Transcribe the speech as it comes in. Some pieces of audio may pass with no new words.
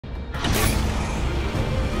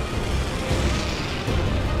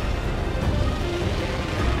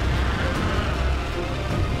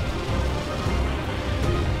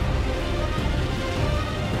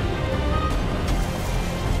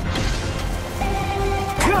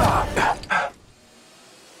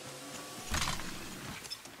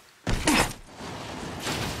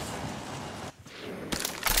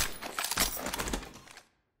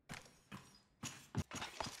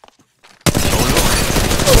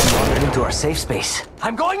our safe space.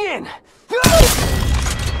 I'm going in!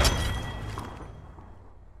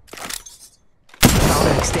 Found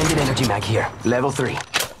an extended energy mag here. Level 3.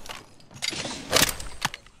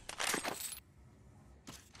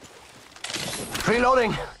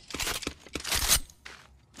 Reloading!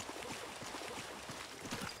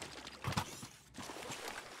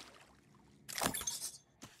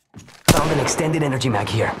 Found an extended energy mag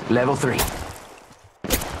here. Level 3.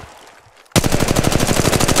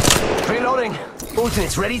 Reloading!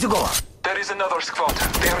 Ultimate's ready to go. There is another squad.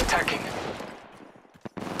 They are attacking.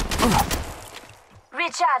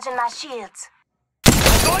 Recharging my shields.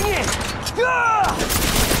 Going in!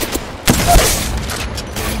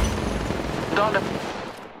 Done.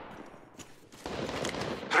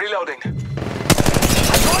 Reloading.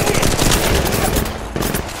 Going in!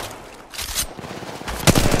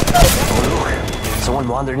 Oh look! Someone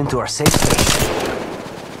wandered into our safe space.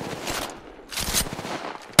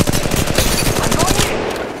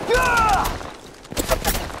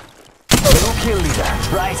 Kill leader,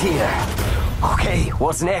 right here. Okay,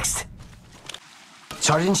 what's next?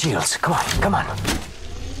 Charging shields. Come on, come on.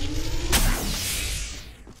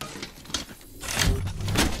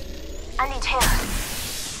 I need help.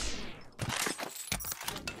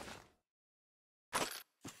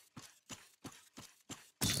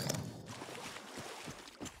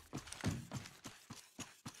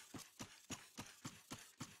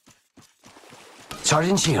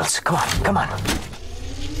 Charging shields. Come on, come on.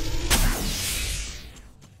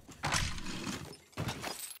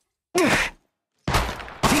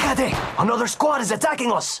 Another squad is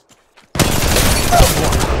attacking us!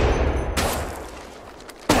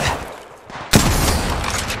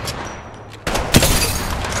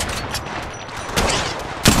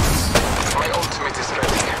 My ultimate is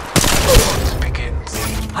ready. What begins?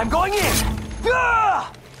 I'm going in!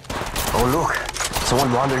 Oh look,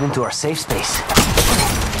 someone wandered into our safe space.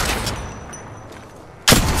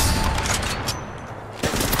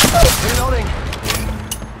 Reloading!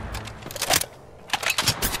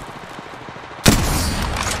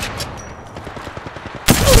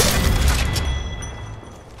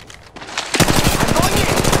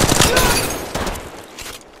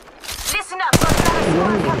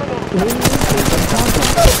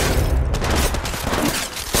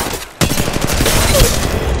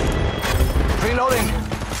 Reloading!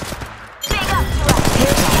 Dig up to us.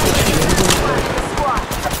 Squad.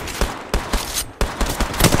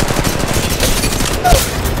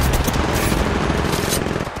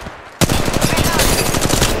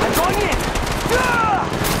 I'm going in!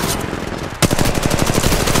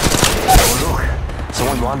 Oh look,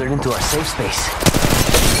 someone wandered into our safe space.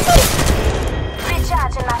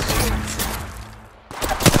 Recharging my shields.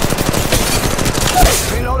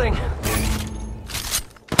 Reloading!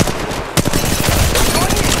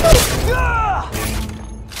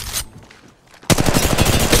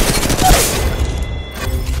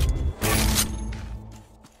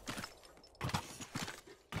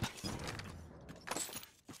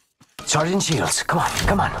 Charging shields. Come on,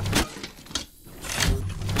 come on.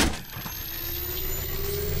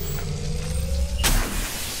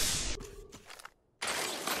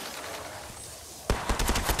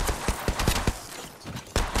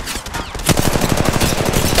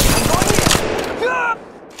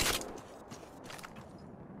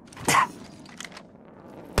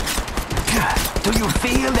 Do you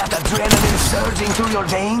feel that adrenaline surging through your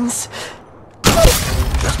veins?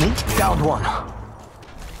 Just me? Downed one.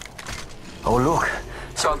 Oh look.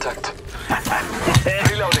 Contact.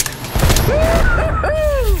 Reloading.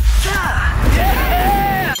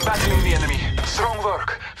 Battling the enemy. Strong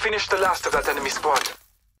work. Finish the last of that enemy squad.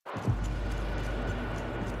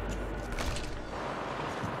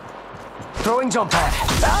 Throwing jump pad.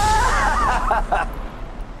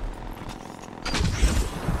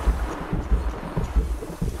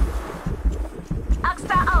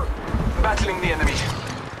 Octane out. Battling the enemy.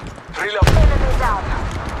 Reload. Enemy down.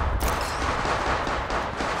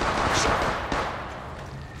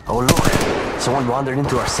 Oh look, someone wandered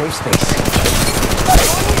into our safe space.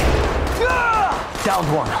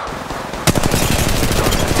 Downed one.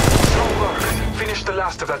 Strong work. Finish the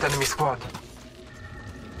last of that enemy squad.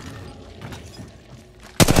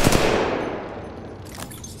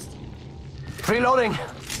 Reloading.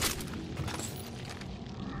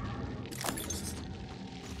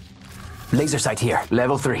 Laser sight here,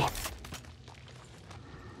 level 3.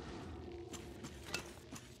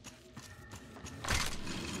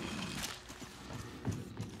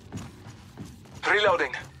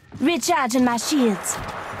 Reloading. Recharging my shields.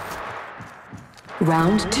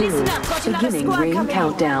 Round 2. Listen up, got another Beginning squad ring coming.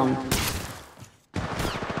 countdown.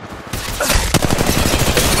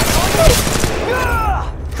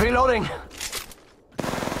 Reloading.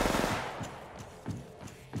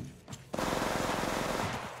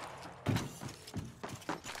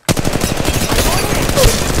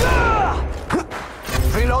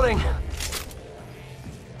 Reloading.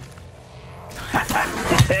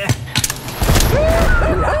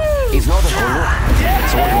 It's not a good look.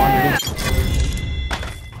 So what do you want to do?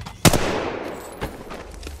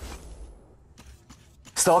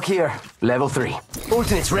 Stock here, level 3.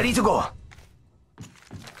 Alternates ready to go.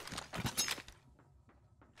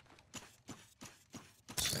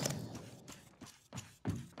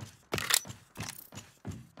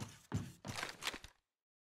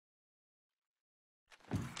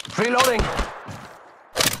 Reloading.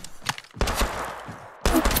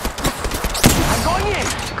 I'm going in.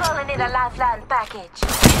 Calling in a lifeline package.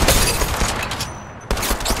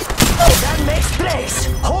 That makes place.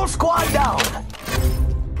 Whole squad down.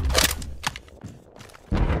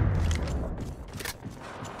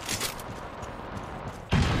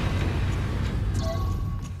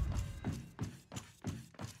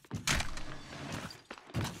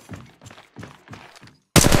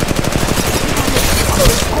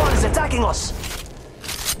 Squad is attacking us.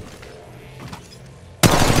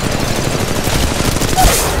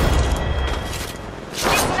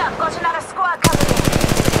 Listen up, got another squad coming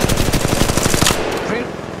in.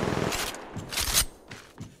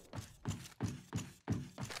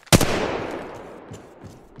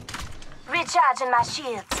 Recharging my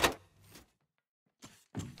shields.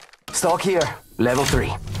 Stock here, level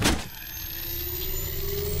 3.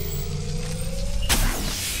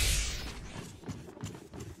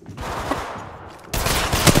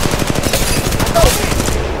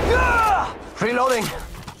 Reloading.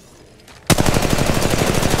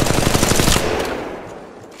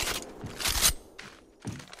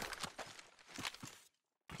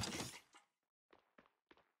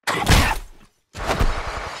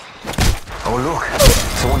 Oh look,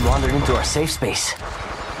 someone wandered into our safe space.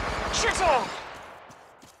 Shooting.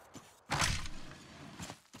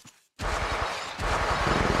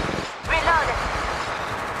 Reloading.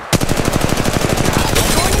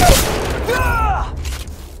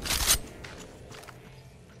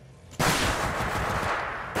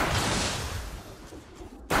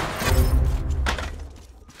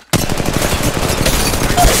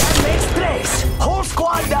 That makes place. Whole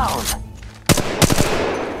squad down.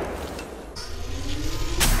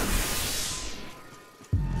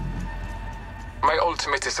 My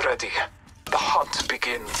ultimate is ready. The hunt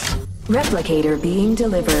begins. Replicator being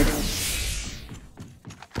delivered.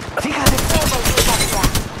 Fíjate.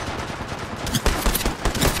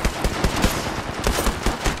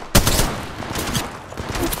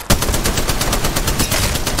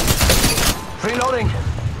 Reloading.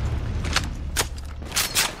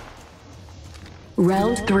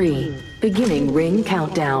 Round 3. Beginning ring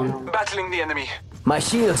countdown. Battling the enemy. My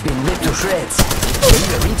shield's been ripped to shreds.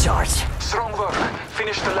 Need a recharge. Strong work.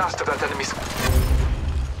 Finish the last of that enemy's.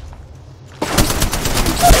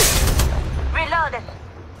 Reloading.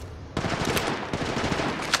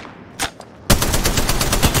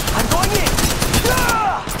 I'm going in.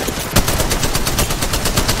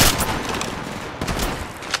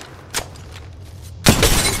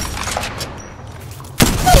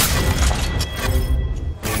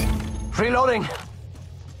 Reloading.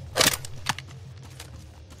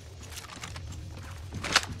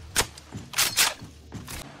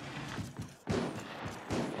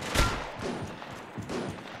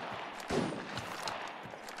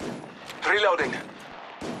 Reloading.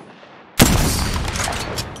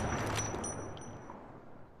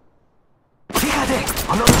 Fíjate,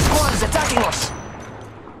 another squad is attacking us.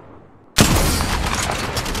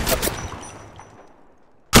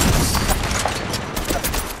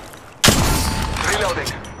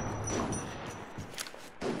 Reloading.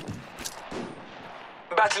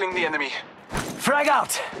 Battling the enemy. Frag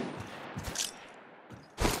out.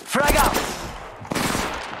 Frag out.